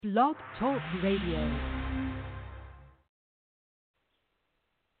Blog Talk Radio.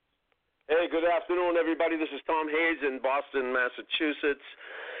 Hey, good afternoon, everybody. This is Tom Hayes in Boston, Massachusetts,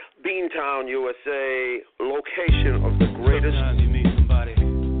 Beantown, USA, location of the greatest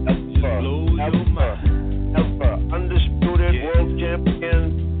ever, undisputed world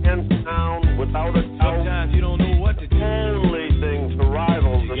champion, hands down, without a doubt. Sometimes you don't know what to do. Only thing to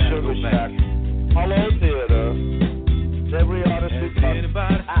rival the Sugar Shack. Hello, theater. Every artist who comes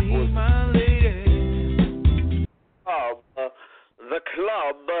the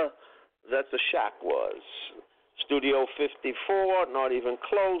club that the Shack was. Studio 54, not even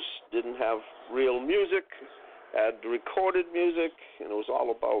close, didn't have real music, had recorded music, and it was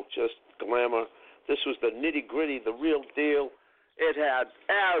all about just glamour. This was the nitty-gritty, the real deal. It had,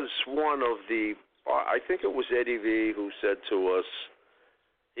 as one of the, I think it was Eddie V who said to us,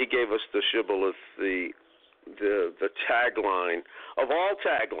 he gave us the shibboleth, the tagline of all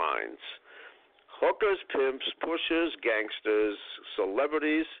taglines: hookers, pimps, pushers, gangsters,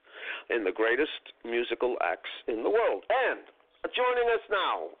 celebrities, and the greatest musical acts in the world. And joining us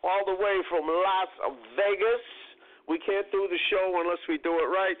now, all the way from Las Vegas, we can't do the show unless we do it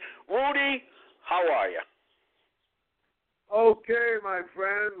right. Rudy, how are you? Okay, my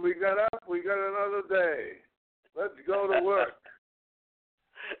friend, we got up, we got another day. Let's go to work.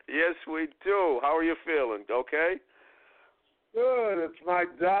 Yes, we do. How are you feeling? Okay? Good. It's my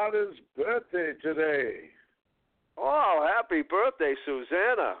daughter's birthday today. Oh, happy birthday,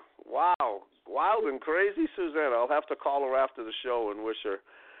 Susanna. Wow. Wild and crazy, Susanna. I'll have to call her after the show and wish her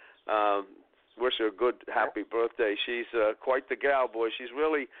a good, happy birthday. She's quite the gal, boy. She's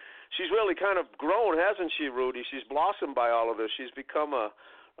really kind of grown, hasn't she, Rudy? She's blossomed by all of this. She's become a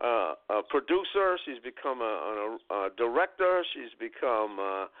producer. She's become a director. She's become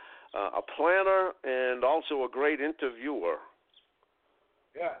a planner and also a great interviewer.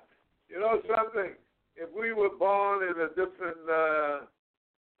 Yeah. You know something? If we were born in a different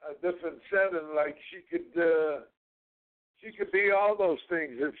setting, like she could be all those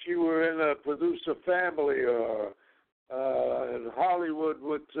things. If she were in a producer family or in Hollywood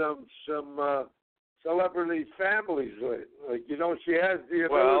with some celebrity families, like you know, she has the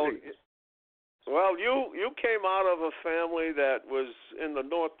ability. Well, you came out of a family that was in the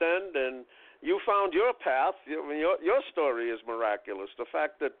North End, and you found your path. I mean, your story is miraculous. The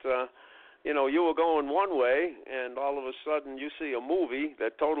fact that you were going one way, and all of a sudden you see a movie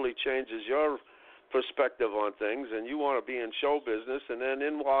that totally changes your perspective on things, and you want to be in show business, and then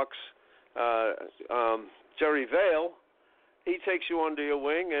in walks Jerry Vale. He takes you under your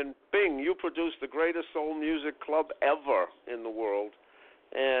wing, and bing, you produce the greatest soul music club ever in the world.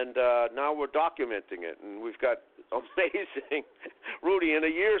 And now we're documenting it, and we've got amazing, Rudy, in a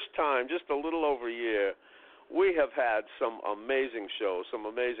year's time, just a little over a year, we have had some amazing shows, some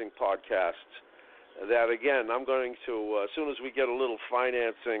amazing podcasts that, again, I'm going to, as soon as we get a little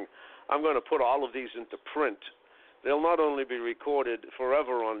financing, I'm going to put all of these into print. They'll not only be recorded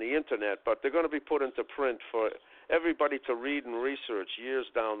forever on the Internet, but they're going to be put into print for everybody to read and research years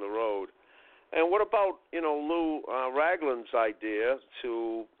down the road. And what about, Lou Ragland's idea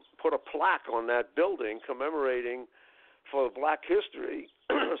to put a plaque on that building commemorating for Black history,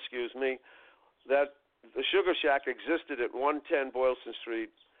 excuse me, that the Sugar Shack existed at 110 Boylston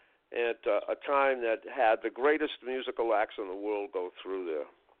Street at a time that had the greatest musical acts in the world go through there.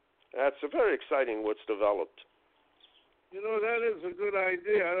 That's very exciting what's developed. You know, that is a good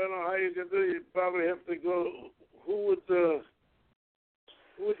idea. I don't know how you can do it. You probably have to go. Who would you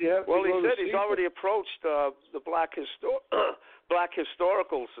have well, to go he said to he's already approached the Black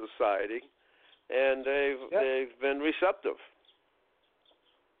Historical Society, and they've been receptive.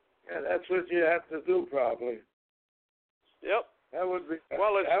 Yeah, that's what you have to do, probably. Yep. That would be.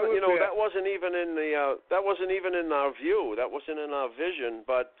 Well, it's, that wasn't even in our view. That wasn't in our vision,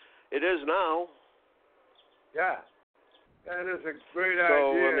 but it is now. Yeah, that is a great idea.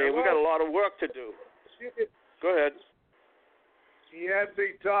 So I mean, we got a lot of work to do. Go ahead. He had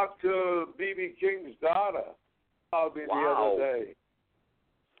me talk to B.B. King's daughter the other day.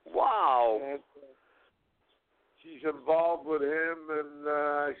 Wow. And, she's involved with him,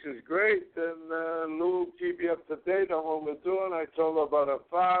 and she's great. And Lou, keep you up to date on what we're doing. I told her about her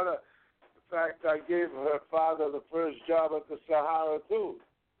father. In fact, I gave her father the first job at the Sahara, too.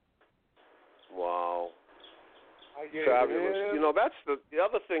 Wow. I gave Fabulous. him. That's the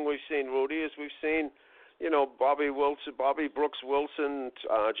other thing we've seen, Rudy, is we've seen, Bobby Brooks Wilson,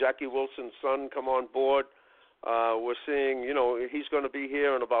 Jackie Wilson's son come on board. We're seeing, he's going to be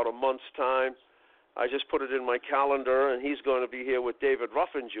here in about a month's time. I just put it in my calendar, and he's going to be here with David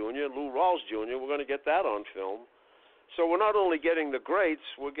Ruffin Jr., Lou Rawls Jr. We're going to get that on film. So we're not only getting the greats,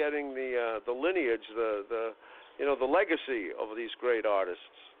 we're getting the lineage, the legacy of these great artists.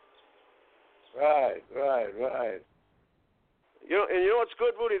 Right. And you know what's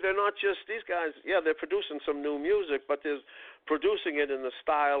good, Rudy? They're not just these guys. Yeah, they're producing some new music, but they're producing it in the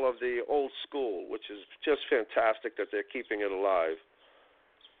style of the old school, which is just fantastic that they're keeping it alive.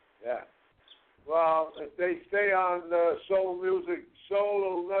 Yeah. Well, if they stay on soul music, soul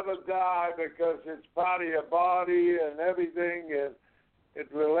will never die because it's part of your body and everything, and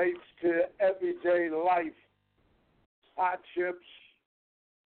it relates to everyday life, hardships,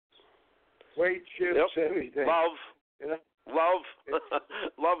 weight shifts, everything. Love. You know? Love.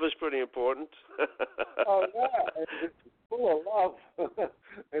 Love is pretty important. Oh, yeah. It's full of love.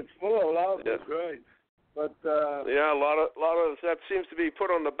 It's full of love. Yeah. That's right. But yeah, a lot of that seems to be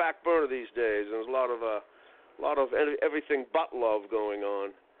put on the back burner these days. There's a lot of everything but love going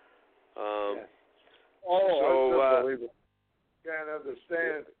on. Yeah. That's unbelievable. Can't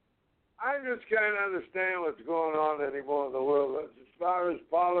understand. I just can't understand what's going on anymore in the world as far as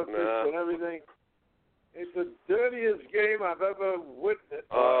politics and everything. It's the dirtiest game I've ever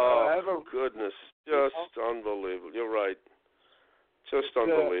witnessed. Goodness, just unbelievable. You're right. Just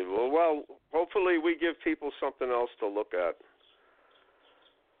unbelievable. Well, hopefully we give people something else to look at.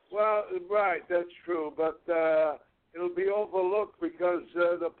 Well, right, that's true, but it'll be overlooked because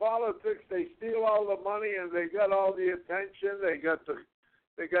the politics, they steal all the money and they got all the attention. They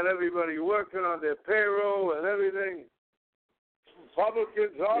got everybody working on their payroll and everything.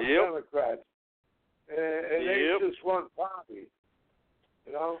 Republicans or Democrats, and they just one party.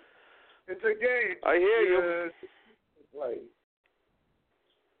 You know, it's a game. I hear you. Play.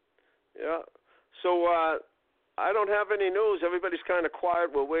 Yeah. So I don't have any news. Everybody's kind of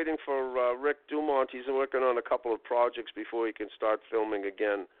quiet. We're waiting for Rick Dumont. He's working on a couple of projects before he can start filming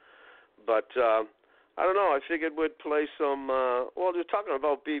again. But I don't know. I figured we'd play some. Well, you're talking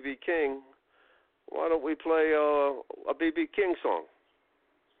about B.B. King. Why don't we play a B.B. King song?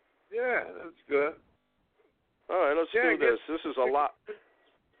 Yeah, that's good. All right, let's do this. This is a lot.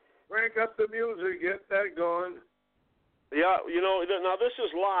 Crank up the music. Get that going. Yeah, now this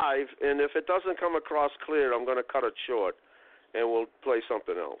is live, and if it doesn't come across clear, I'm going to cut it short, and we'll play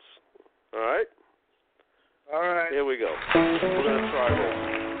something else. All right? All right. Here we go. We're going to try this.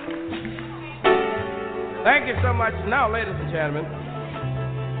 Thank you so much. Now, ladies and gentlemen,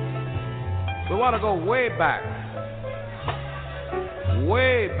 we want to go way back.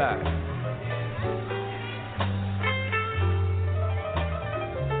 Way back.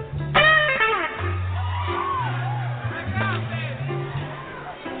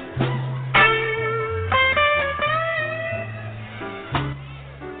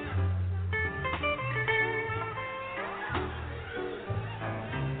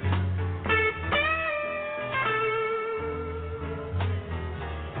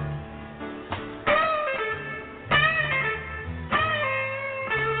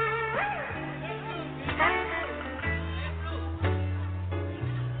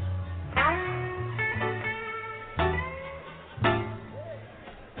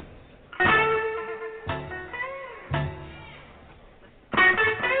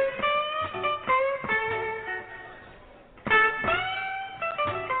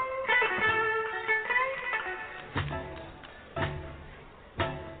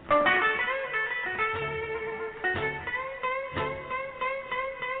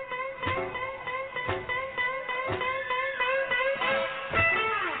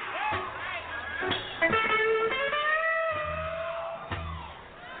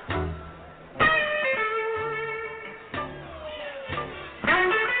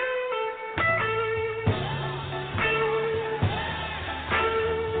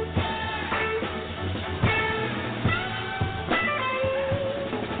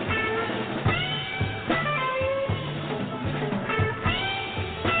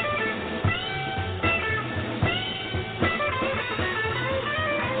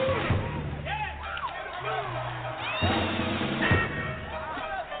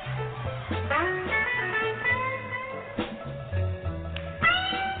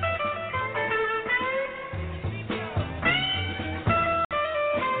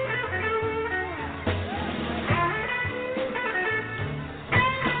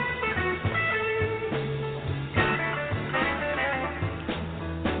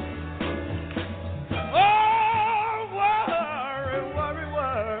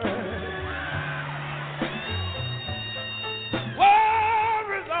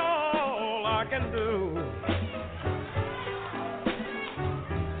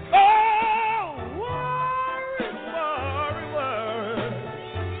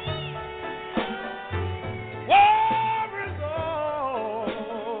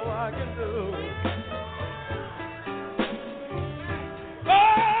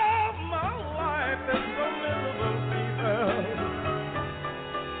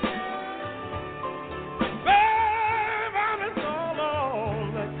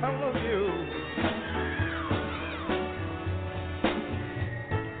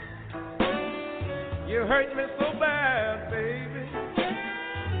 hurt me so bad, baby.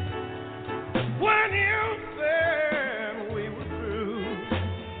 When you said we were through.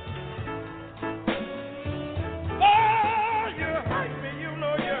 Oh, you hurt me, you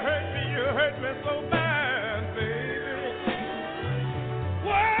know you hurt me so bad, baby.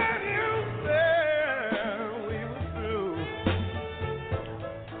 When you said we were through.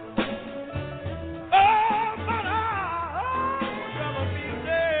 Oh, but I'll never be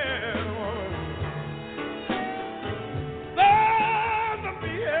dead, woman. Never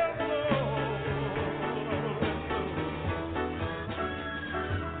be held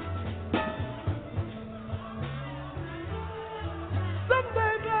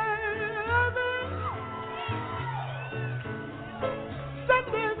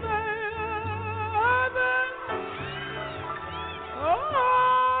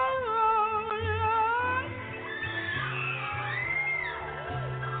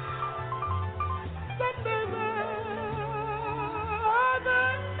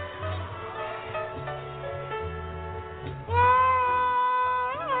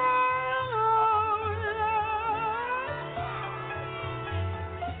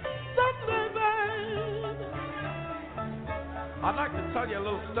someday, I'd like to tell you a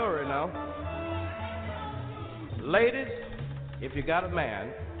little story now. Ladies, if you got a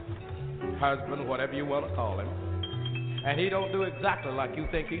man, husband, whatever you want to call him, and he don't do exactly like you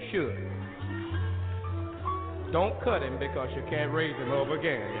think he should, don't cut him because you can't raise him over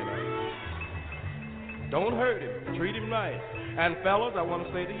again, you know. Don't hurt him. Treat him nice. And fellas, I want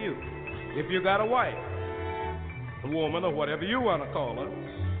to say to you, if you got a wife, a woman, or whatever you want to call her,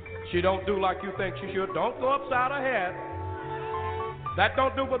 she don't do like you think she should, don't go upside her head. That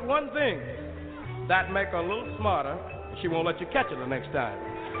don't do but one thing. That make her a little smarter. She won't let you catch her the next time.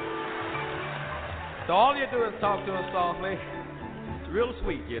 So all you do is talk to her softly. It's real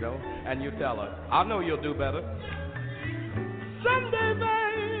sweet, you know. And you tell her, I know you'll do better. Someday, babe.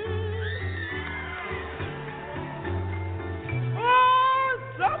 Oh,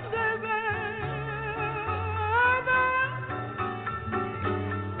 someday, babe.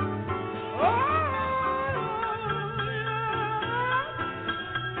 Oh.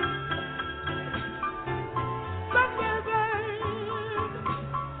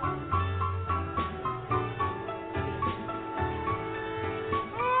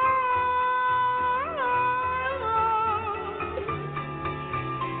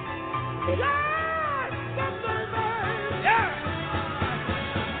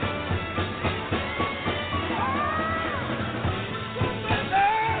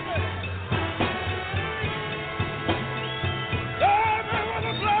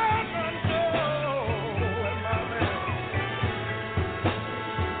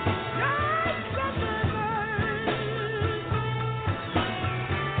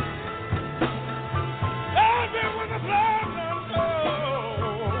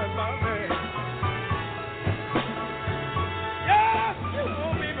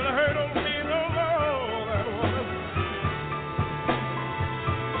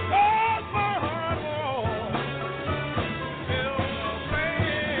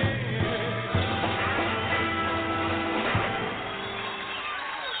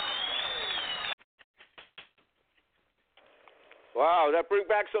 Wow, that bring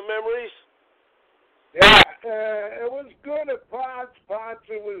back some memories? Yeah, it was good at parts. Parts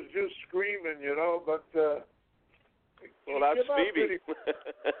it was just screaming, you know, but... well, that's Phoebe.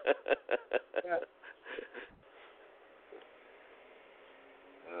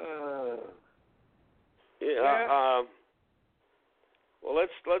 Yeah. Well,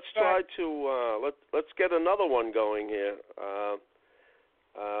 let's try to let's get another one going here.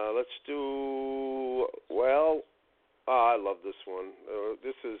 Let's do I love this one.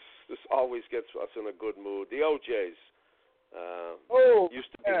 This always gets us in a good mood. The OJ's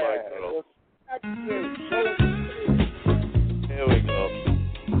used to be my girl. Here we go.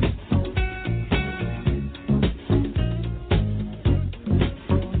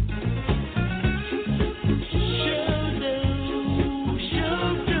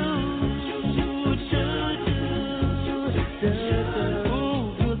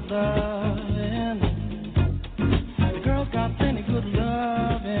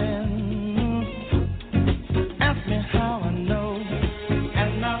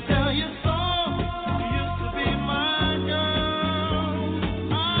 And I'll tell you so, you used to be my girl.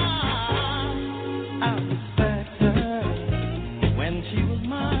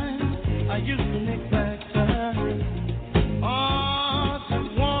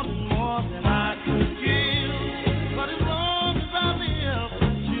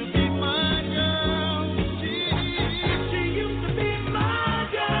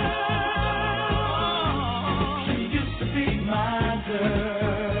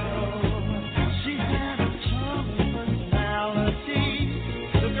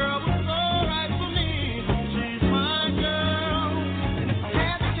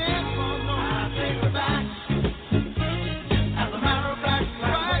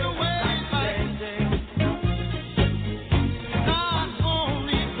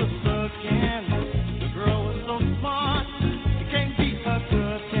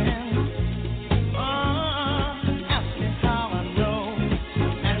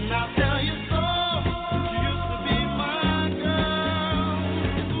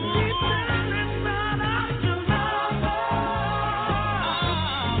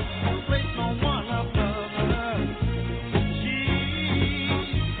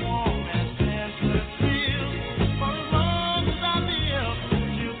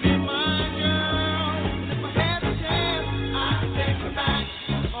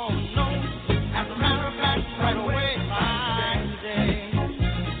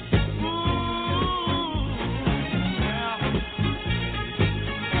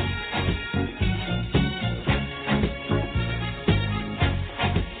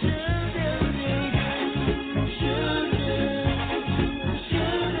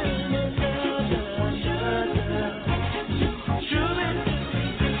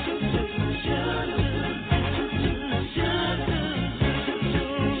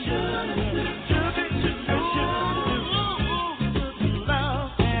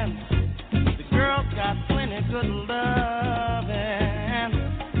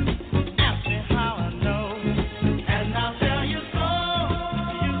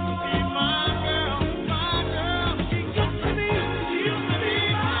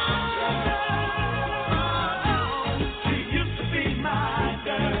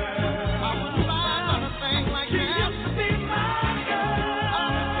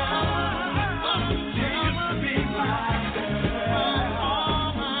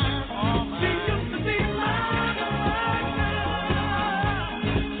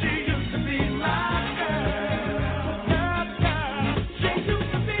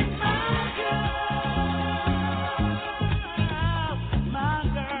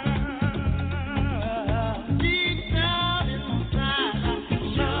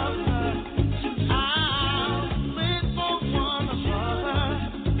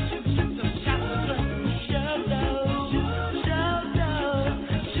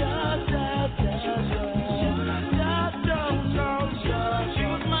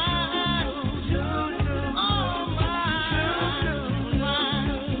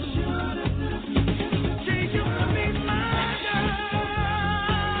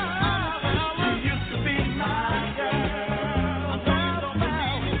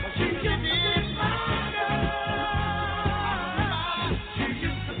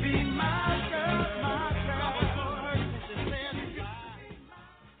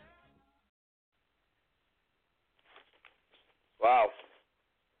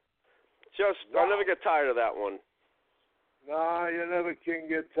 I never get tired of that one. No, you never can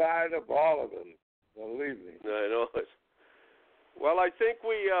get tired of all of them. Believe me. I know it. Well, I think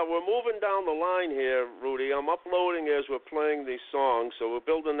we're moving down the line here, Rudy. I'm uploading as we're playing these songs, so we're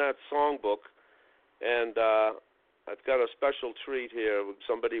building that songbook, and I've got a special treat here with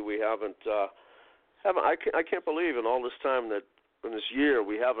somebody we haven't. I can't believe in all this time that in this year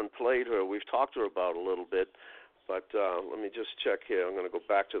we haven't played her. We've talked to her about a little bit, but let me just check here. I'm going to go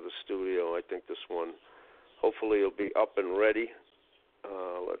back to the studio. I think this one, hopefully, will be up and ready.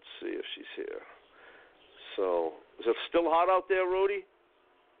 Let's see if she's here. So, is it still hot out there, Rudy?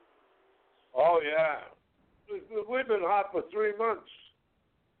 Oh, yeah. We've been hot for 3 months.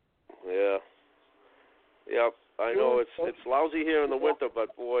 Yeah. Yep. I know it's lousy here in the winter,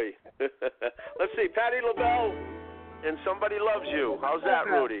 but boy. Let's see, Patti LaBelle and Somebody Loves You. How's that,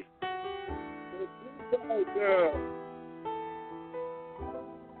 Rudy? Yeah.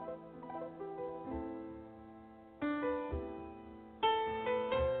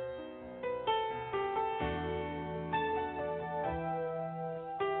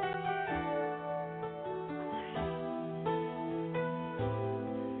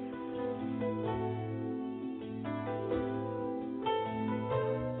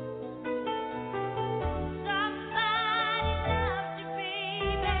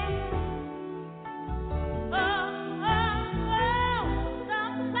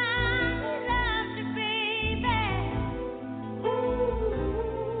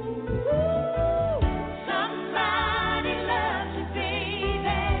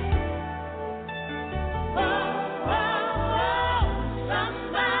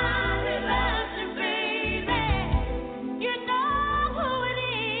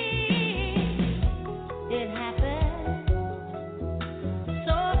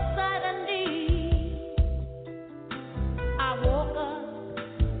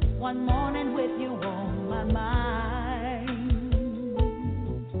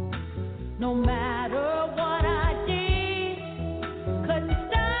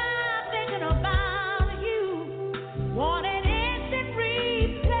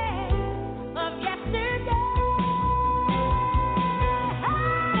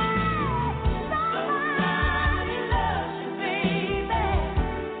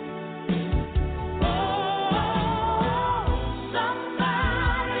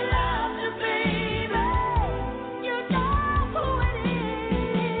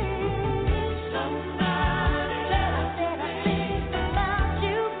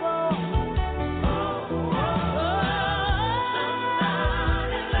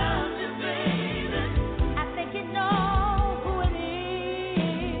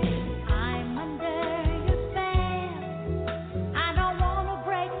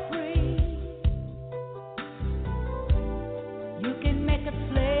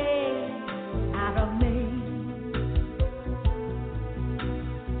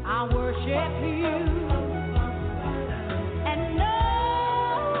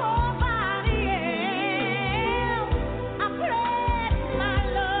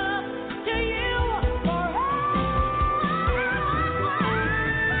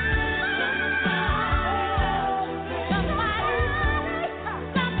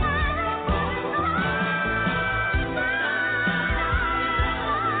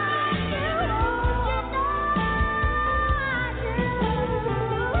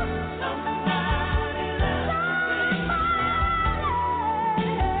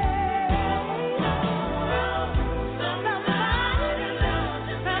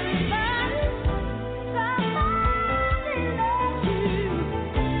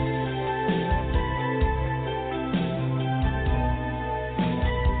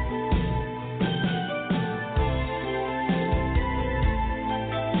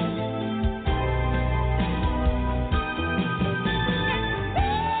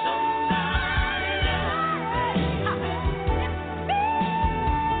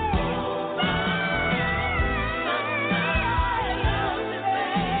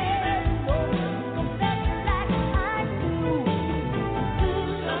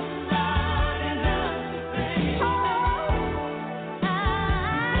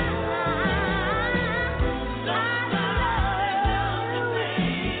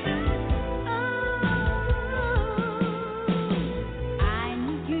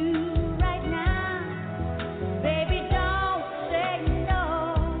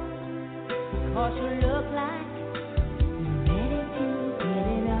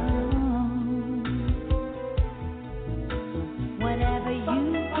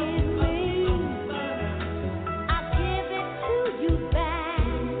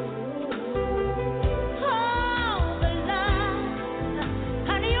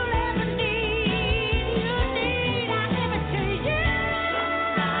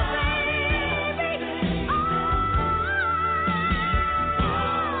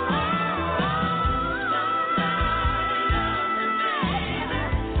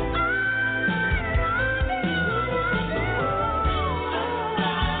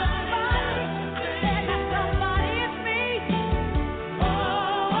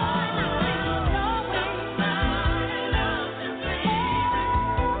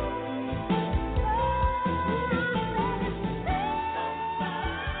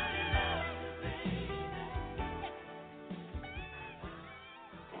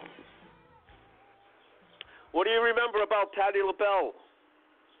 What do you remember about Patti LaBelle,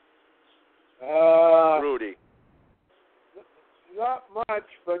 Rudy? Not much,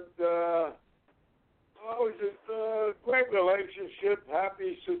 but always a great relationship,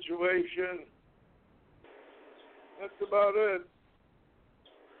 happy situation. That's about it.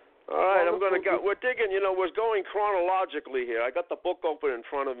 All right, we're digging, we're going chronologically here. I got the book open in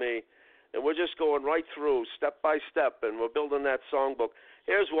front of me, and we're just going right through, step by step, and we're building that songbook.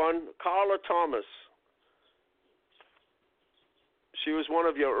 Here's one, Carla Thomas. She was one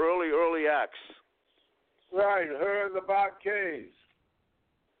of your early acts. Right, her and the Bouquets.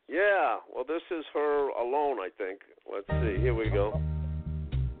 Yeah, well, this is her alone, I think. Let's see, here we go.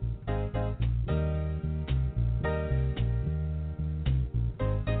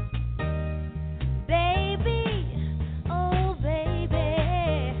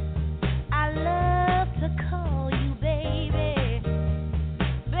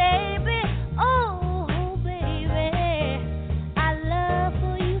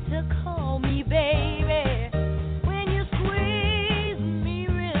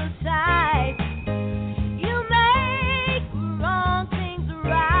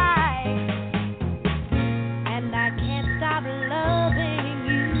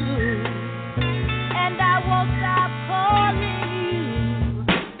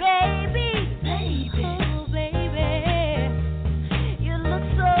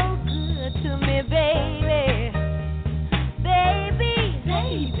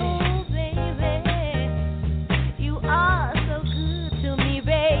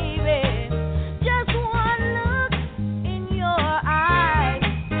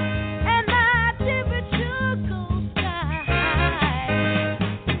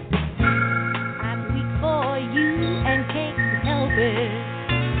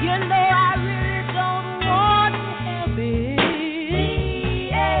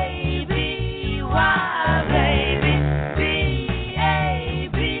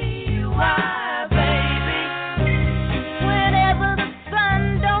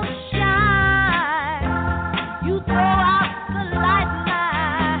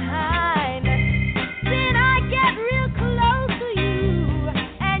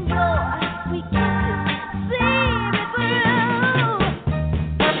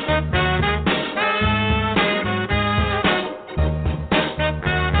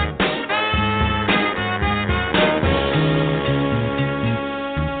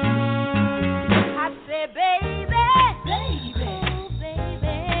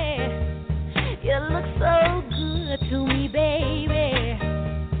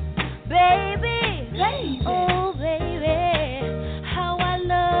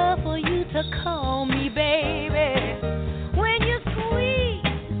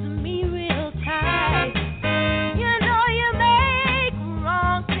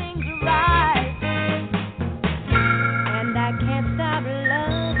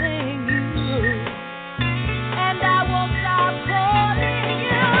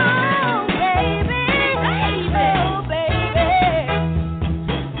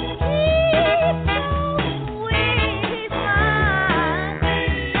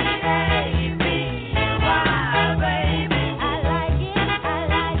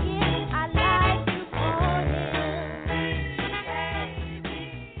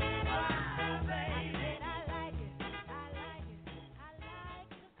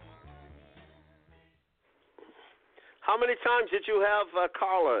 How many times did you have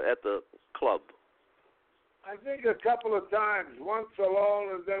Carla at the club? I think a couple of times. Once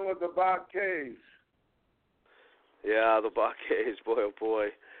alone and then with the Bouquets. Yeah, the Bouquets, boy, oh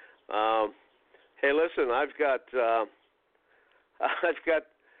boy. Hey, listen, I've got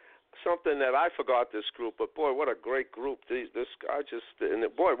something that I forgot this group, but boy, what a great group! This guy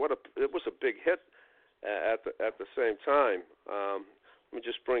it was a big hit at the same time. Let me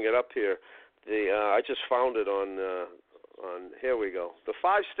just bring it up here. I just found it on here we go. The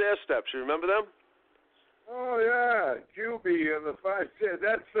 5 Stair Steps. You remember them? Oh yeah, QB and the 5 Stair.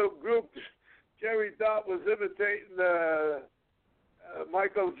 That's the group Jerry thought was imitating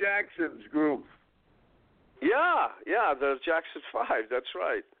Michael Jackson's group. Yeah, the Jackson 5. That's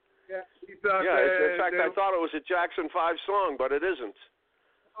right. Yeah, he thought. Yeah, in fact, I thought it was a Jackson 5 song, but it isn't.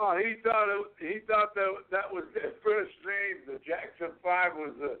 Oh, he thought that was their first name. The Jackson 5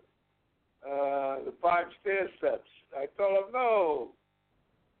 was the 5 Stair Steps. I told him no.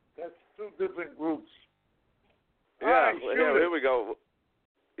 That's 2 different groups. Yeah, right, here we go.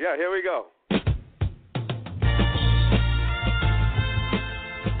 Yeah, here we go.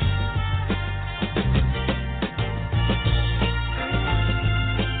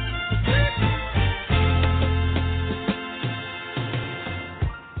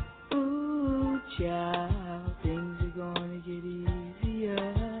 Ooh, child,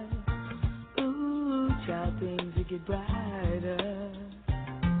 get brighter.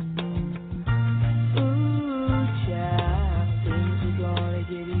 Ooh, child, things are gonna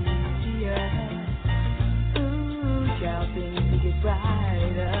get easier. Ooh, child, things will get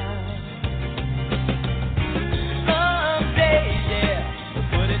brighter. Someday, yeah, we'll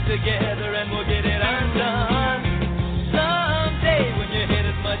put it together and we'll get it undone. Someday, when your head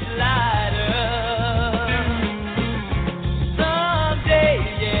is much lighter. Someday,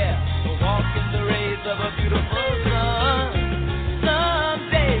 yeah, we'll walk in the rays of a beautiful sun.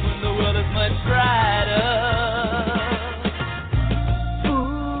 Someday, when the world is much brighter.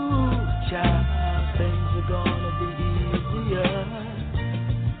 Ooh, child, things are gonna be easier.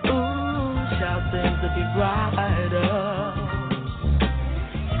 Ooh, child, things will be brighter.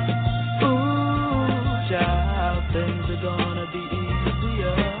 Ooh, child, things are gonna be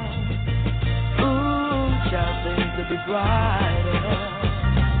easier. Ooh, child, things will be brighter.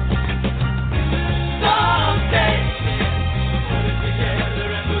 Someday, put it together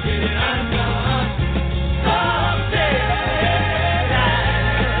and we'll get it undone. Someday,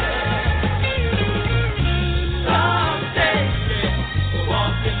 we'll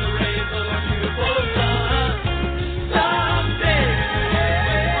walk in the rays of a beautiful sun. Someday,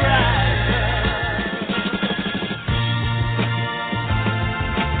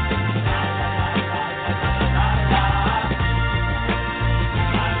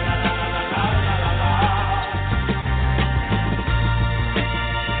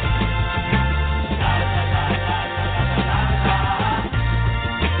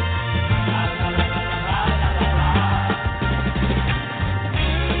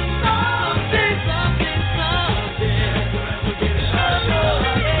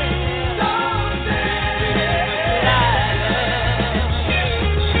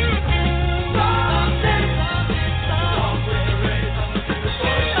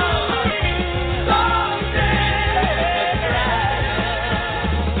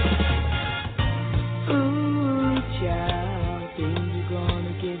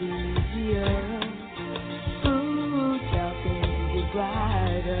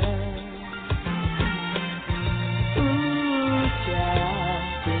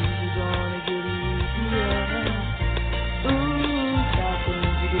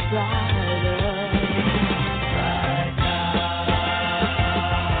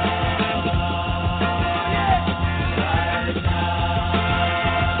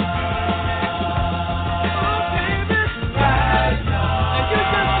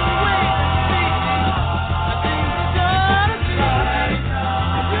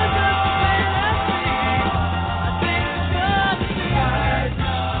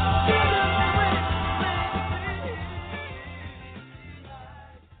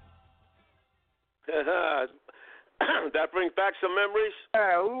 That brings back some memories.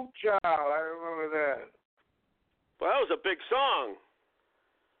 Yeah, Ooh Child, I remember that. Well, that was a big song.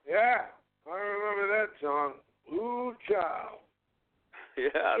 Yeah, I remember that song. Ooh Child.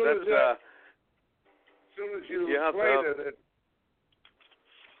 Yeah, As that's as soon as you played it.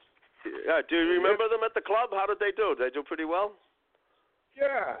 Yeah, do you remember them at the club? How did they do? Did they do pretty well?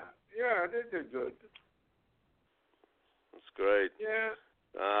 Yeah, they did good. That's great. Yeah.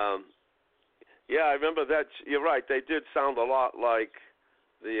 Yeah, I remember that. You're right. They did sound a lot like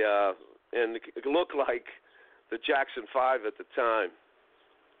and it looked like the Jackson 5 at the time.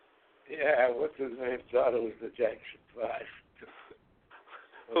 Yeah, what's his name? Thought it was the Jackson 5.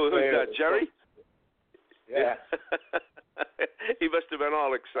 Who's that, Jerry? Yeah. He must have been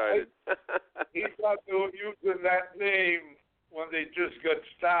all excited. He thought they were using that name when they just got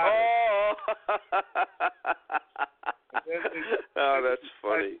started. Oh, that's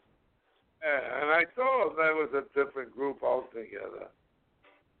funny. Yeah, and I told him that was a different group altogether.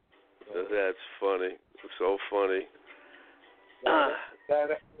 That's funny. So funny.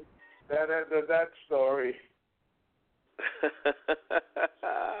 That ended that story.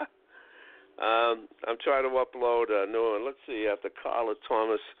 I'm trying to upload a new one. Let's see, after Carla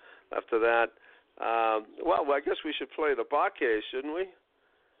Thomas, after that. Well, I guess we should play the Barcase, shouldn't we?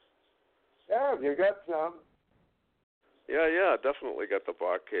 Yeah, you got some. Yeah, definitely got the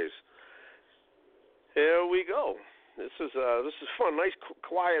Barcase. Here we go. This is fun. Nice,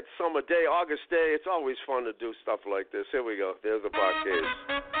 quiet summer day, August day. It's always fun to do stuff like this. Here we go. There's the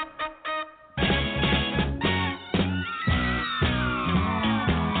Barcase.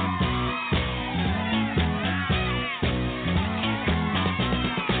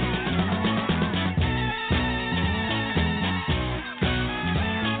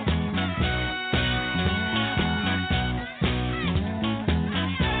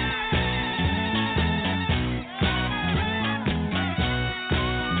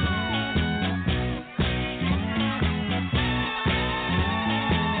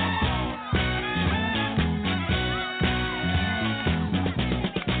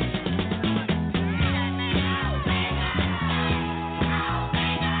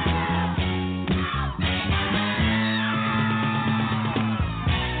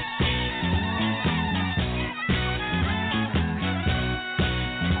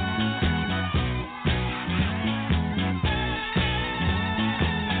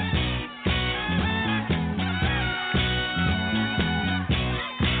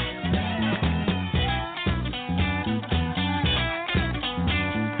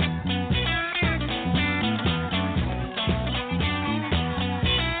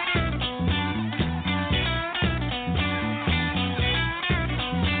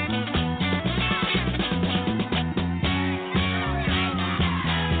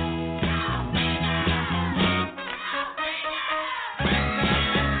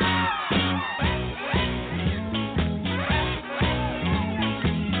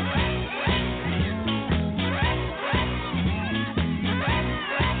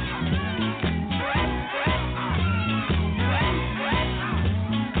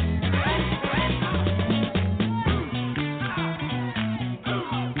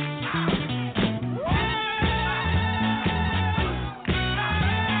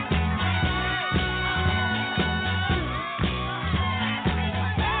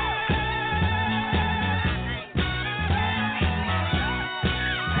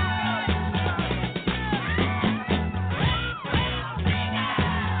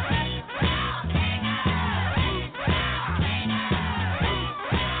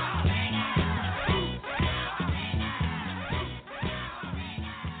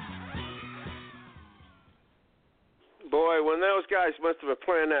 those guys must have been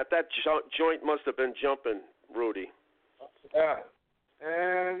playing that. That joint must have been jumping, Rudy. Yeah.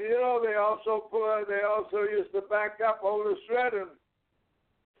 And they also used to back up Otis Redding.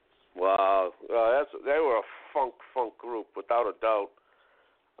 Wow, they were a funk group without a doubt.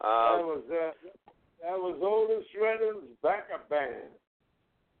 That was Otis Redding's backup band.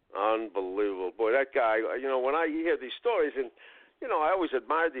 Unbelievable, boy. That guy. When I hear these stories, and I always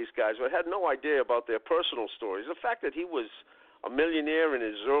admired these guys, but I had no idea about their personal stories. The fact that he was a millionaire in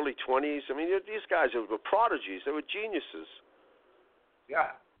his early 20s. I mean, these guys were prodigies. They were geniuses.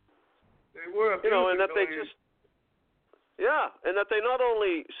 Yeah, they were. And that they just. Yeah, and that they not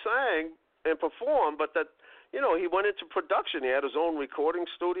only sang and performed, but that, he went into production. He had his own recording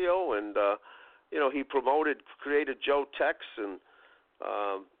studio, and, he created Joe Tex, and,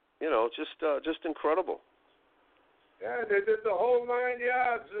 just incredible. Yeah, they did the whole 9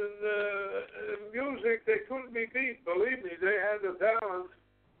 yards, and music, they couldn't be beat. Believe me, they had the talent.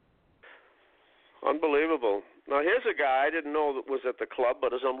 Unbelievable. Now, here's a guy I didn't know that was at the club,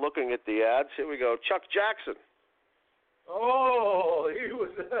 but as I'm looking at the ads, here we go, Chuck Jackson. Oh, he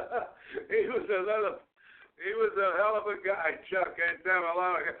was a hell of a guy, Chuck. And damn,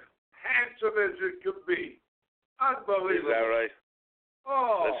 handsome as it could be. Unbelievable. Is that right?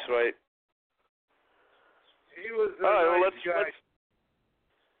 Oh, that's right. He was a all right, nice well, guy.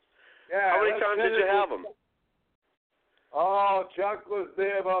 Yeah, how many times did you have him? Oh, Chuck was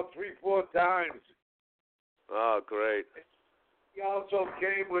there about 3-4 times. Oh, great. He also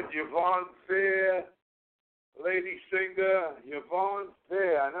came with Yvonne Fair, lady singer, Yvonne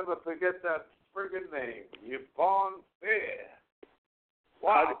Fair. I never forget that friggin' name, Yvonne Fair.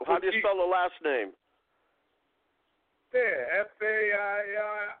 Wow. How do you spell the last name? Fair,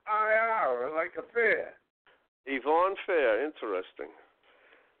 F-A-I-R, like a fair. Yvonne Fair, interesting.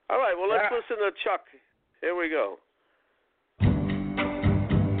 All right, well, let's listen to Chuck. Here we go.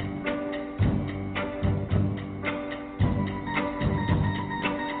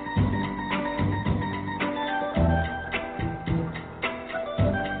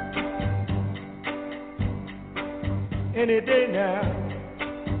 Any day now,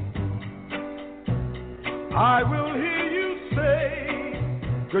 I will hear you say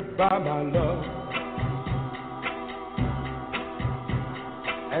goodbye, my love,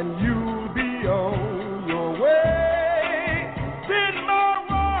 and you'll be on your way. Then my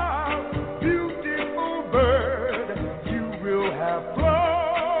wild, beautiful bird, you will have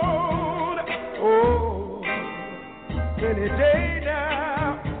flown. Oh, any day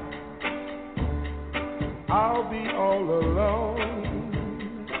now, I'll be all alone.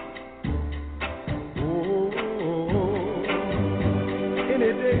 Oh,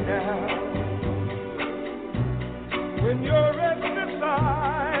 any day now, when your restless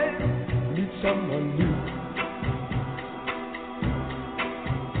eyes meet someone new.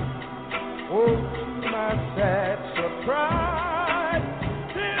 Oh, to my sad surprise,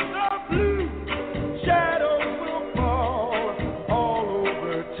 there's a blue shadow will fall all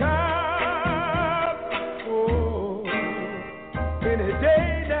over town. Any day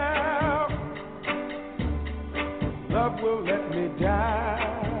now, love will let me down.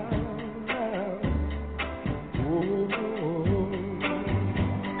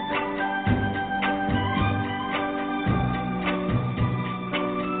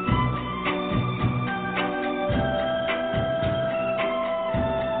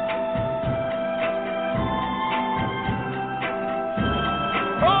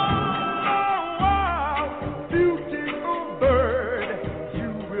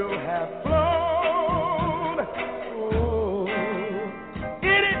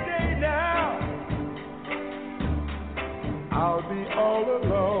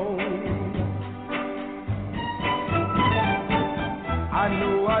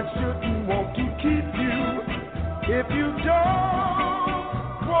 Shouldn't want to keep you if you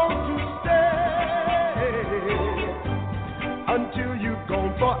don't want to stay until you're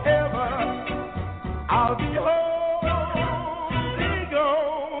gone forever. I'll be holding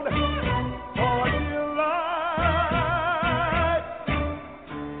on for dear life,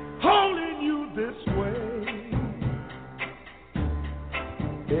 holding you this way,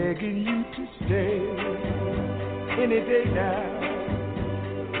 begging you to stay any day now.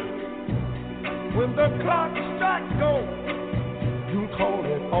 When the clock strikes gold, you call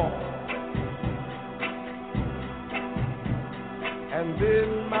it off. And then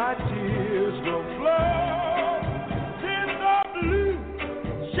my tears will flow. Then the blue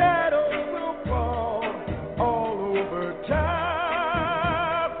shadows will fall all over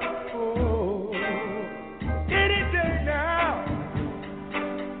town. Oh, any day now,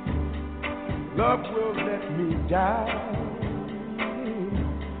 love will let me down.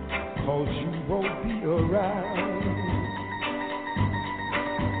 'cause you won't be around.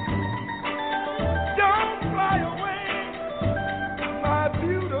 Don't fly away, my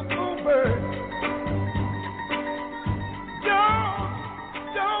beautiful bird.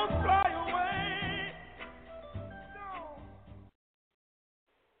 Don't fly away.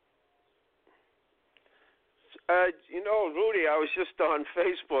 You know, Rudy, I was just on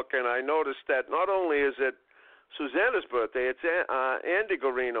Facebook and I noticed that not only is it Susanna's birthday, it's Andy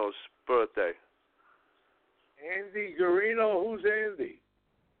Guarino's birthday. Andy Guarino? Who's Andy?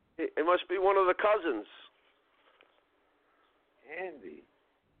 It must be one of the cousins. Andy.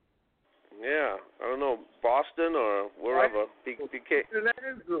 Yeah, I don't know, Boston or wherever.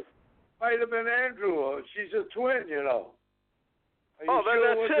 Andrew. Might have been Andrew. She's a twin, you know. Oh, then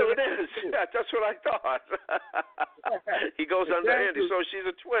that's who it is. Yeah, that's what I thought. He goes under Andy, so she's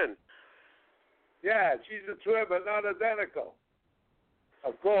a twin. Yeah, she's a twin, but not identical.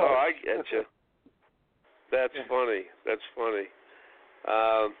 Of course. Oh, I get you. That's funny. That's funny.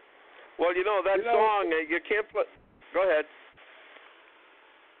 Well, you know, that song, you can't play. Go ahead.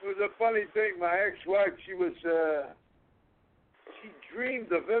 It was a funny thing. My ex-wife, she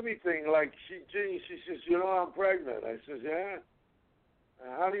dreamed of everything. Like, she says, you know, I'm pregnant. I says, yeah.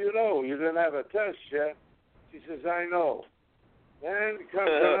 How do you know? You didn't have a test yet. She says, I know. Then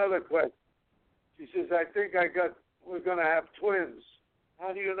comes another question. She says, I think we're going to have twins.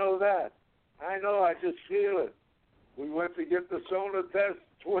 How do you know that? I know, I just feel it. We went to get the sonar test,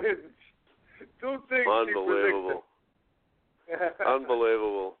 twins. Two things. Unbelievable.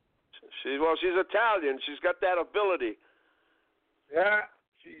 Unbelievable. She's Italian. She's got that ability. Yeah,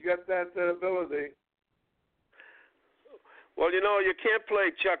 she got that ability. Well, you know, you can't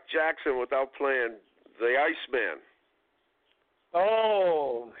play Chuck Jackson without playing the Iceman.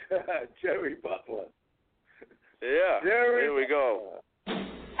 Oh, Jerry Butler. Yeah, here we go.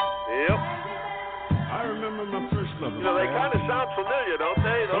 Yep. I remember my first love. You know, they kind of sound familiar, don't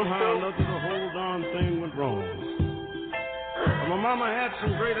they? Somehow or another, the whole darn thing went wrong. My mama had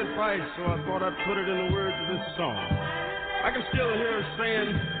some great advice, so I thought I'd put it in the words of this song. I can still hear her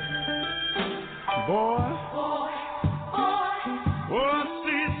saying, boy, I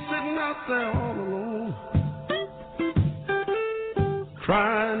see you sitting out there all alone,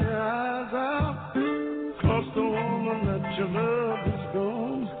 crying your eyes out, 'cause the woman that you love is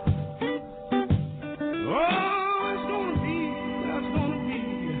gone. Oh, there's gonna be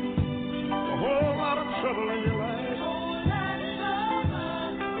a whole lot of trouble in your life.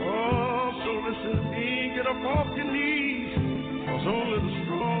 Oh, so listen to me, get up off your knees, 'cause only the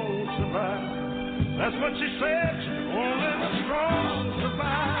strong survive. That's what she said, only the strong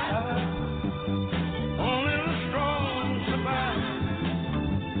survive. Only the strong survive.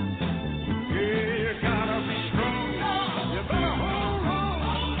 Yeah, you gotta be strong. You better hold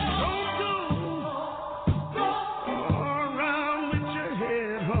on. Don't go around with your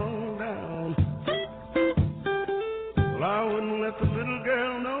head hung down. Well, I wouldn't let the little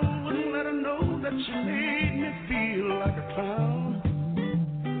girl know, wouldn't let her know that she made me feel like a clown.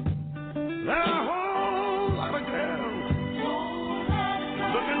 There are a whole lot of girls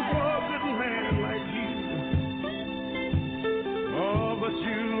looking for a good man like you. Oh, but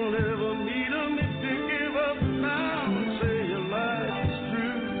you'll never meet him if you give up now and say your life is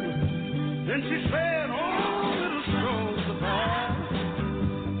through. Then she said, only the strong survive.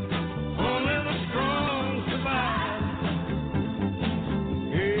 Only the strong survive.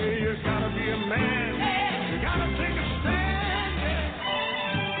 Yeah, you gotta be a man. You gotta take a stand.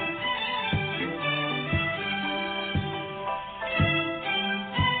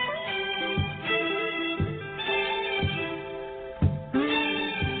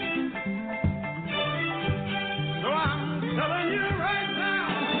 So I'm telling you right now,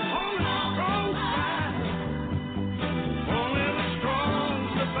 only the strong survive. Only the strong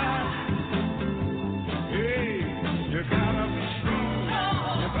survive. Hey, you gotta be strong.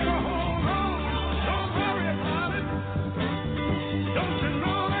 You better hold on. Don't worry about it. Don't you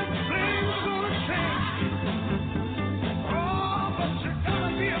know that things are gonna change? Oh, but you gotta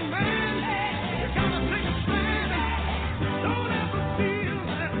be a man. You gotta take a stand. Don't ever feel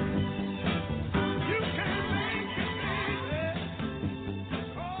that you can't make it, baby.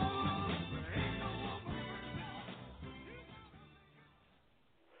 Oh, ain't no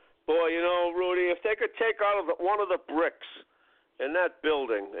Boy, you know, Rudy, if they could take out one of the bricks in that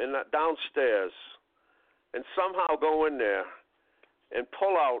building, in that downstairs, and somehow go in there and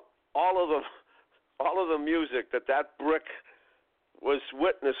pull out all of the music that brick was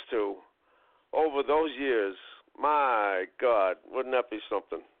witness to over those years, my God, wouldn't that be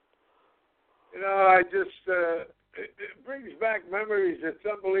something? You know, I just it brings back memories. It's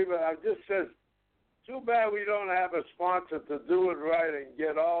unbelievable. I just says, too bad we don't have a sponsor to do it right and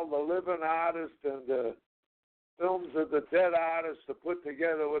get all the living artists and the films of the dead artists to put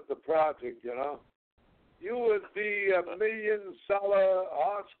together with the project, you know. You would be a $1 million seller,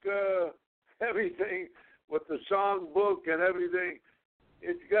 Oscar, everything, with the song book and everything.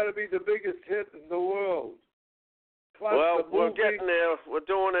 It's got to be the biggest hit in the world. Plus well, we're getting there. We're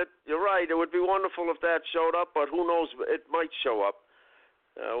doing it. You're right. It would be wonderful if that showed up, but who knows? It might show up.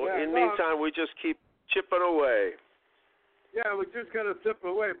 In the meantime, we just keep chipping away. Yeah, we're just going to chip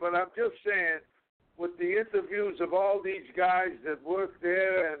away. But I'm just saying, with the interviews of all these guys that work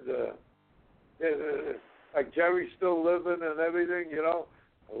there and like Jerry's still living and everything, you know,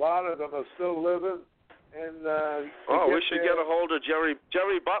 a lot of them are still living. And we should get a hold of Jerry.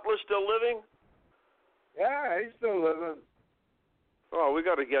 Jerry Butler still living? Yeah, he's still living. Oh, we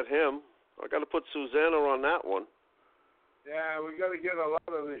got to get him. I got to put Susanna on that one. Yeah, we got to get a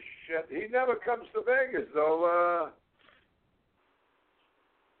lot of this shit. He never comes to Vegas, though.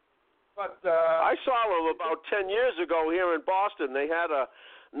 I saw him about 10 years ago here in Boston. They had a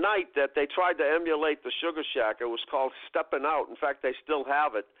night that they tried to emulate the Sugar Shack. It was called Steppin' Out. In fact, they still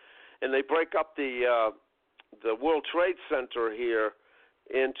have it. And they break up the World Trade Center here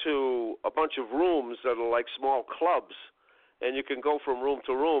into a bunch of rooms that are like small clubs. And you can go from room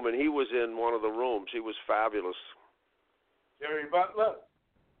to room, and he was in one of the rooms. He was fabulous. Jerry Butler?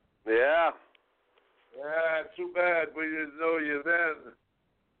 Yeah. Yeah, too bad we didn't know you then.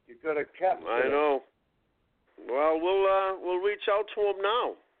 You could have kept it. I know. Well, we'll reach out to him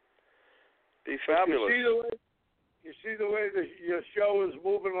now. Be fabulous. You see the way your show is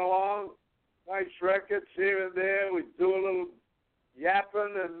moving along? Nice records here and there. We do a little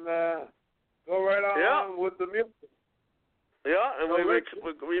yapping and go right on with the music. Yeah, and we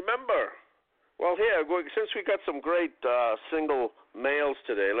remember. Well, here, since we got some great single males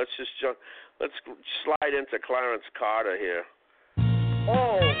today, let's slide into Clarence Carter here.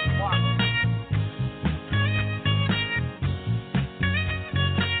 Oh, wow.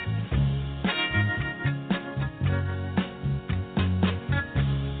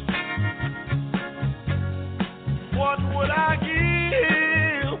 What would I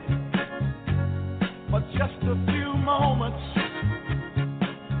give for just a few moments?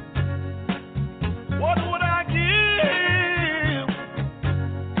 What would I give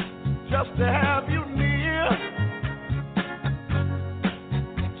just to have you near?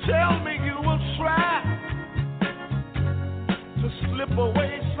 Tell me you will try to slip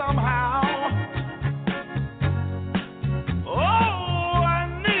away somehow. Oh, I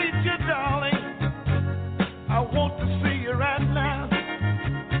need you, darling. I want to see you right now.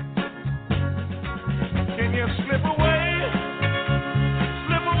 Can you slip away?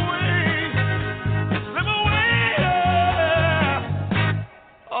 Slip away. Slip away.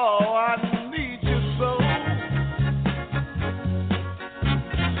 Oh, I need you so.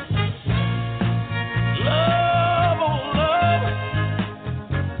 Love, oh love,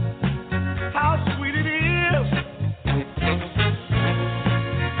 how sweet it is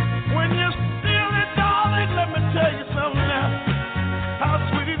when you're still it, darling. Let me tell you something now, how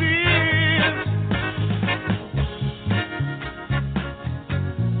sweet it is.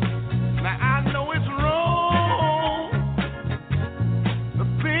 Now I know it's wrong, the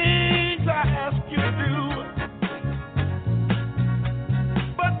things I ask you to do,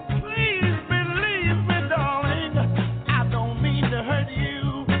 but please believe me, darling, I don't mean to hurt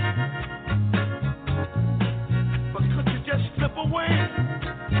you. But could you just slip away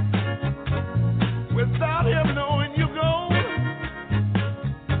without him knowing you gone?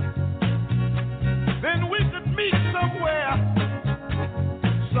 Then we could meet somewhere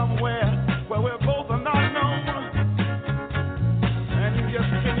where we're both are not known. And can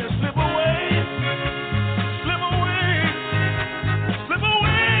you slip away? Slip away. Slip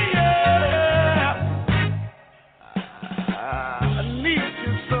away, yeah. I need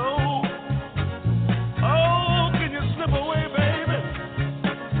you so. Oh, can you slip away, baby?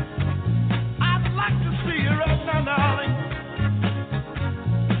 I'd like to see you right now, darling.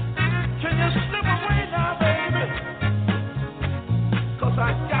 Can you slip away now, baby? 'Cause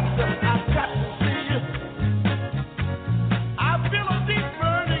I've got to see you. I feel a deep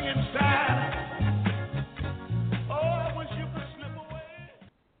burning inside. Oh, I wish you could slip away.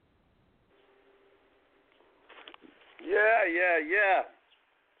 Yeah.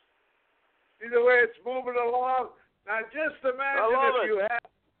 See the way it's moving along? Now just imagine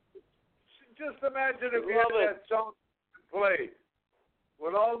if you had that song played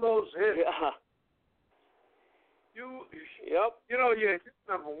with all those hits. Yeah. Yep. You know, you hit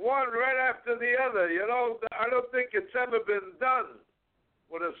them one right after the other. You know, I don't think it's ever been done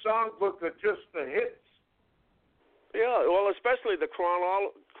with a songbook of just the hits. Yeah, well, especially the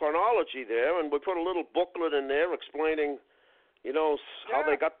chronology there, and we put a little booklet in there explaining, you know, how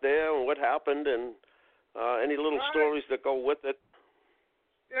they got there and what happened, and any little stories that go with it.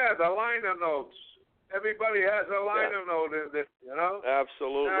 Yeah, the liner notes. Everybody has a liner note in it, you know?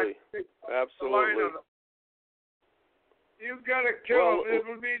 Absolutely. Absolutely. You got to kill them. It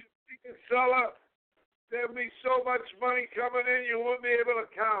would be a seller. There'll be so much money coming in, you won't be able to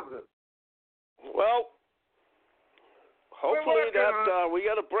count it. Well, hopefully that we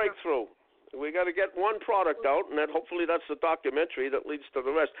got a breakthrough. We got to get one product out, and then hopefully that's the documentary that leads to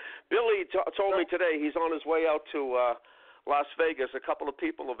the rest. Billy told me today he's on his way out to Las Vegas. A couple of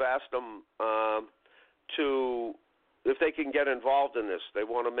people have asked him if they can get involved in this. They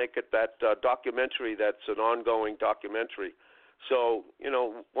want to make it that documentary that's an ongoing documentary. So, you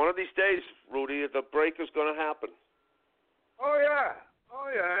know, one of these days, Rudy, the break is going to happen. Oh, yeah.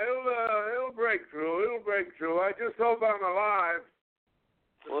 It'll break through. I just hope I'm alive.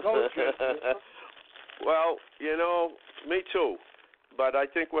 Well, you know, me too. But I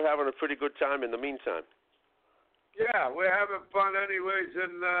think we're having a pretty good time in the meantime. Yeah, we're having fun anyways,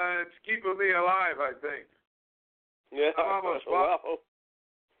 and it's keeping me alive, I think. Yeah. I'm almost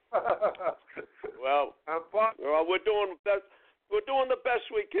well, we're doing the best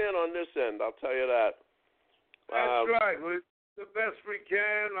we can on this end, I'll tell you that. That's right. We're the best we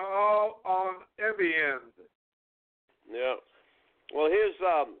can, all on every end. Yeah. Well, here's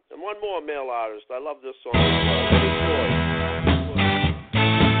one more male artist. I love this song as well. Eddie Floyd.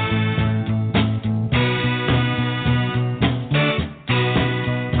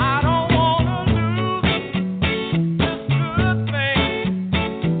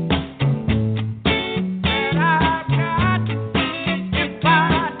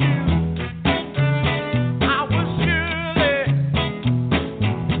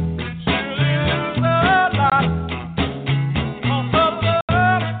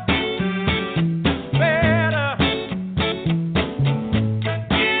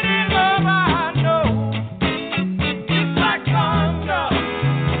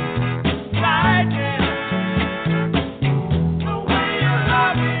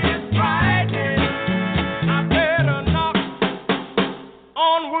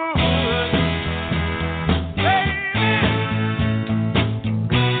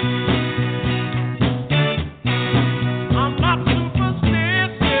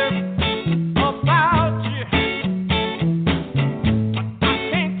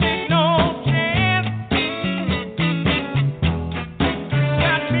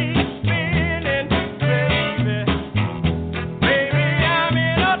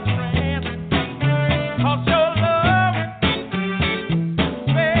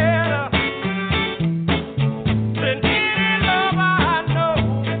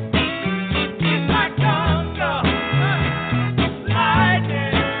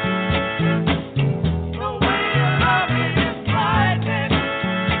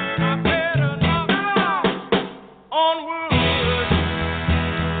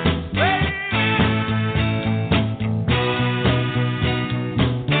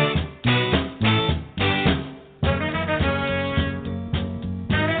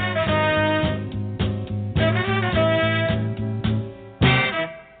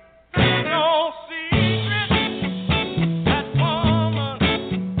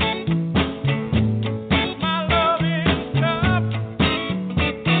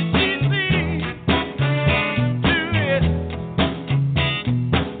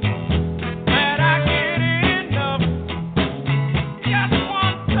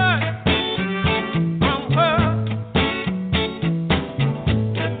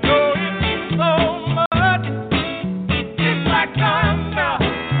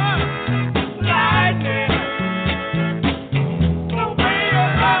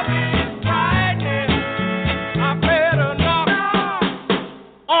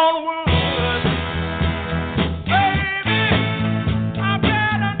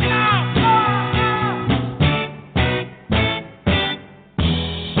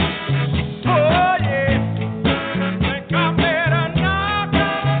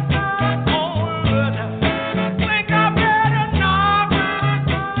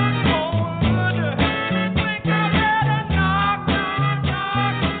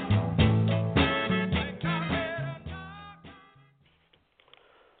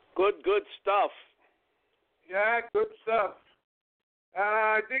 Good stuff. Yeah, good stuff.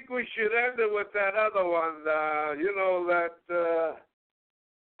 I think we should end it with that other one. You know, that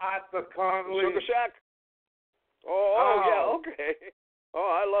Arthur Conley. Sugar Shack? Yeah, okay. Oh,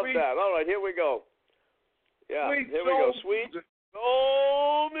 I love that. All right, here we go. Yeah, Sweet here we go. Sweet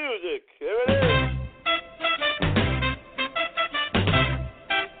soul music. Here it is.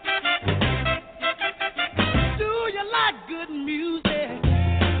 Do you like good music?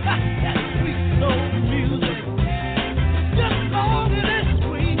 That sweet soul music. Just long as it's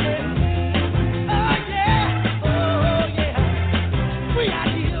swinging. Oh yeah, oh yeah. We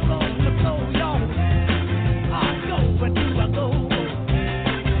out here on the floor, y'all. I go where do I go?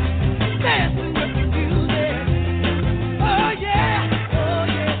 Dancing with the music. Oh yeah, oh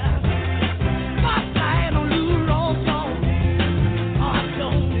yeah. My flying on Lou Ross, y'all. I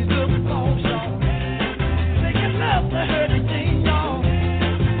don't need to fall, y'all. Making love to her to sing, y'all.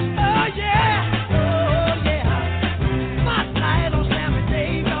 Oh yeah, oh yeah. My flying on Sammy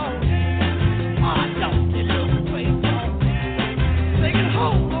Dave, y'all. I don't need to wait, y'all. Taking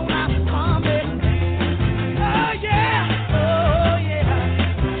hold on our coming. Oh yeah, oh yeah.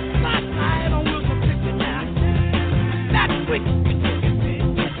 My flying on Wilson Picture now. That quick,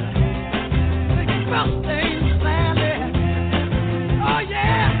 taking rough things slamming. Oh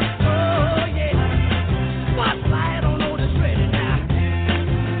yeah, oh yeah. My flying on Otis ready now.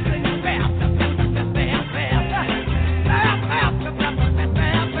 Singing bam, bam, bam, bam, bam, bam, bam, bam, bam, bam,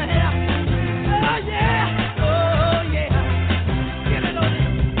 bam, bam. Oh yeah, oh yeah. Get it on it.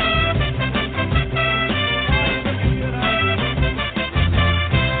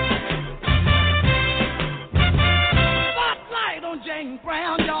 Spotlight on James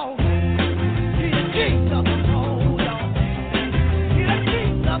Brown, y'all. He the king of them all, y'all. He the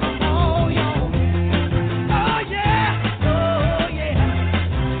king of them all, y'all. Oh yeah, oh yeah.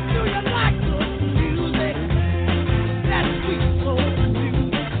 Do you like good music? That sweet soul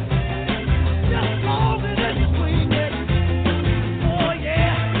music. Just long as it's swinging. Oh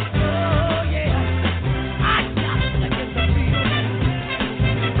yeah, oh yeah. I got to get the feeling.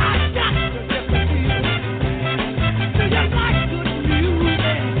 I got to get the feeling. Do you like good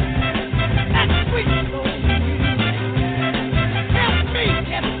music? That sweet soul music. Help me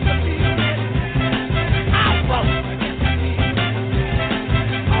get the feeling. I won't get the feeling.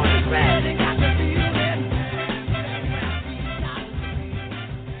 On the bed and got the feeling.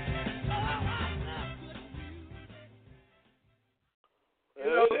 Oh, I love good music.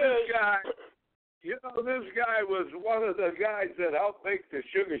 There it is. This guy was one of the guys that helped make the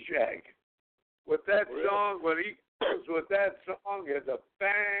Sugar Shack. With that Really? song, when he comes with that song and the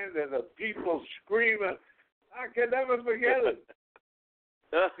band and the people screaming, I can never forget it.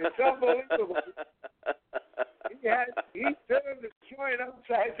 It's unbelievable. He turned the joint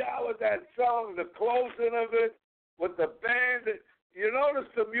upside down with that song, the closing of it, with the band. You notice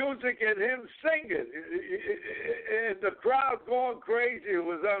the music and him singing, and the crowd going crazy. It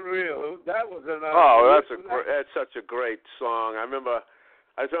was unreal. That was an that's such a great song. I remember.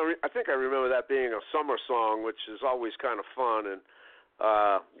 I think I remember that being a summer song, which is always kind of fun. And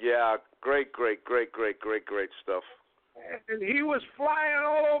yeah, great stuff. And he was flying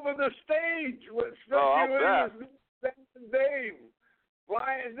all over the stage with I'll bet. Dave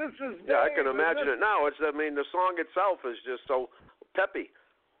flying. This is Dave. Yeah, I can imagine it now. The song itself is just so peppy.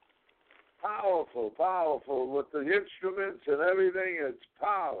 Powerful with the instruments and everything. It's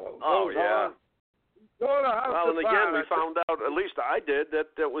powerful. Oh yeah. Well, and again, we found out, at least I did, that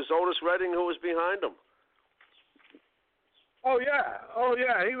it was Otis Redding who was behind him. Oh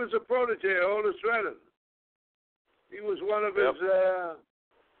yeah. He was a protege, Otis Redding. He was one of his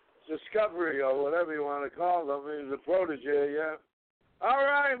discovery or whatever you want to call them. He was a protege, yeah. All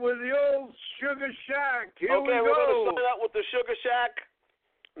right, with the old Sugar Shack. Here we go. Okay, we're going to start out with the Sugar Shack.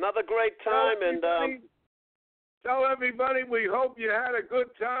 Another great time, Tell everybody we hope you had a good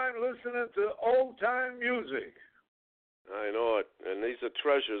time listening to old-time music. I know it, and these are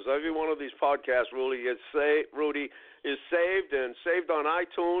treasures. Every one of these podcasts, Rudy, is saved and saved on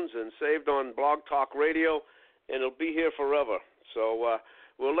iTunes and saved on Blog Talk Radio, and it'll be here forever. So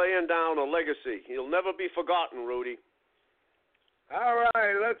we're laying down a legacy. You'll never be forgotten, Rudy. All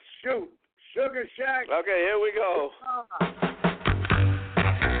right, let's shoot. Sugar Shack. Okay, here we go.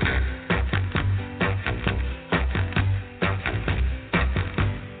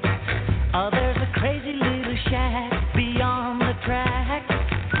 Oh, there's a crazy little shack beyond the track,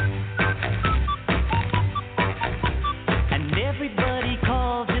 and everybody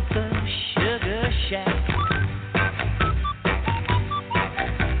calls it the Sugar Shack.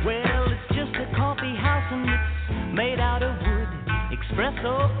 Well, it's just a coffee house and it's made out of wood.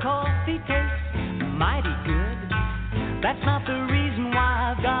 Espresso coffee tastes mighty good. That's not the reason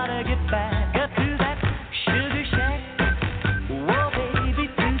why I've gotta get back up to that Sugar Shack. Whoa, baby,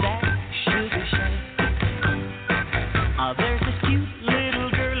 to that Sugar Shack.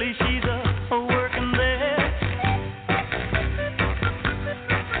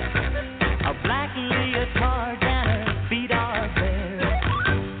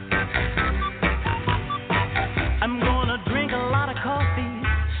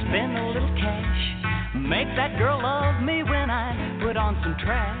 that girl love me when I put on some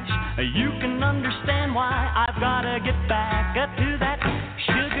trash. You can understand why I've gotta get back to that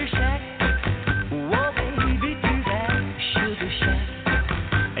sugar shack. Whoa, baby, to that sugar shack.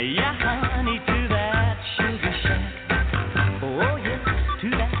 Yeah, honey, to that sugar shack. Oh, yes, to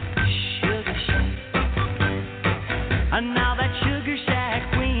that sugar shack. And now that sugar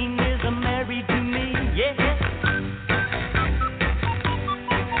shack queen is married to me, yeah.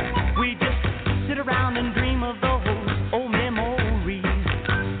 We just sit around and dream of those old memories.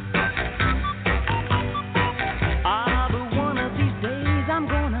 But one of these days I'm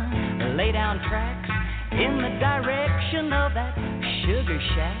gonna lay down tracks in the direction of that sugar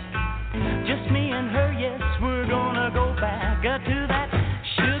shack. Just me and her, yes, we're gonna go back to that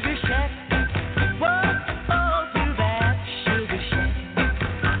sugar shack. Whoa, to that sugar shack.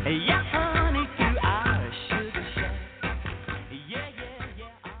 Yeah, honey, to our sugar shack. Yeah, our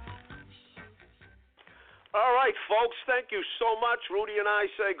sugar shack. All right, folks, thank you so much. Rudy and I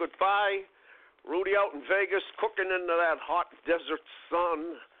say goodbye. Rudy out in Vegas cooking into that hot desert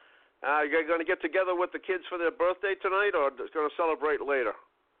sun. You're going to get together with the kids for their birthday tonight, or going to celebrate later?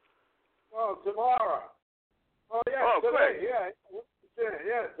 Oh, tomorrow. Oh, yeah, Oh, today. great.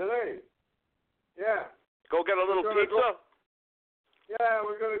 Yeah, today. Yeah. Go get a little pizza? Yeah,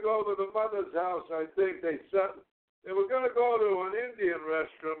 we're going to go to the mother's house, I think. They were going to go to an Indian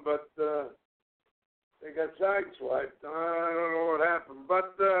restaurant, but they got sideswiped. I don't know what happened.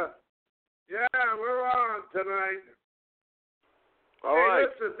 But, yeah, we're on tonight. All right.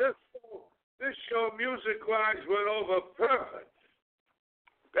 Listen, this show, music-wise, went over perfect.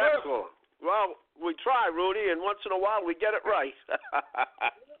 Excellent. Well, we try, Rudy, and once in a while we get it right.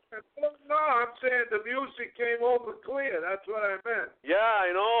 No, I'm saying the music came over clear. That's what I meant. Yeah,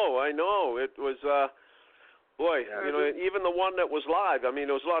 I know. It was, boy, even the one that was live, I mean,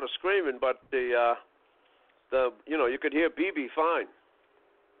 there was a lot of screaming, but the you could hear BB fine.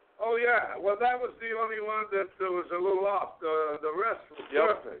 Oh, yeah. Well, that was the only one that was a little off. The rest was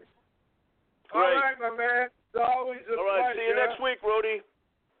perfect. Great. All right, my man. It's always a pleasure. All right, see you next week, Rudy.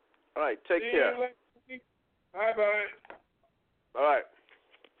 All right, take care. See you next week. Bye-bye. All right.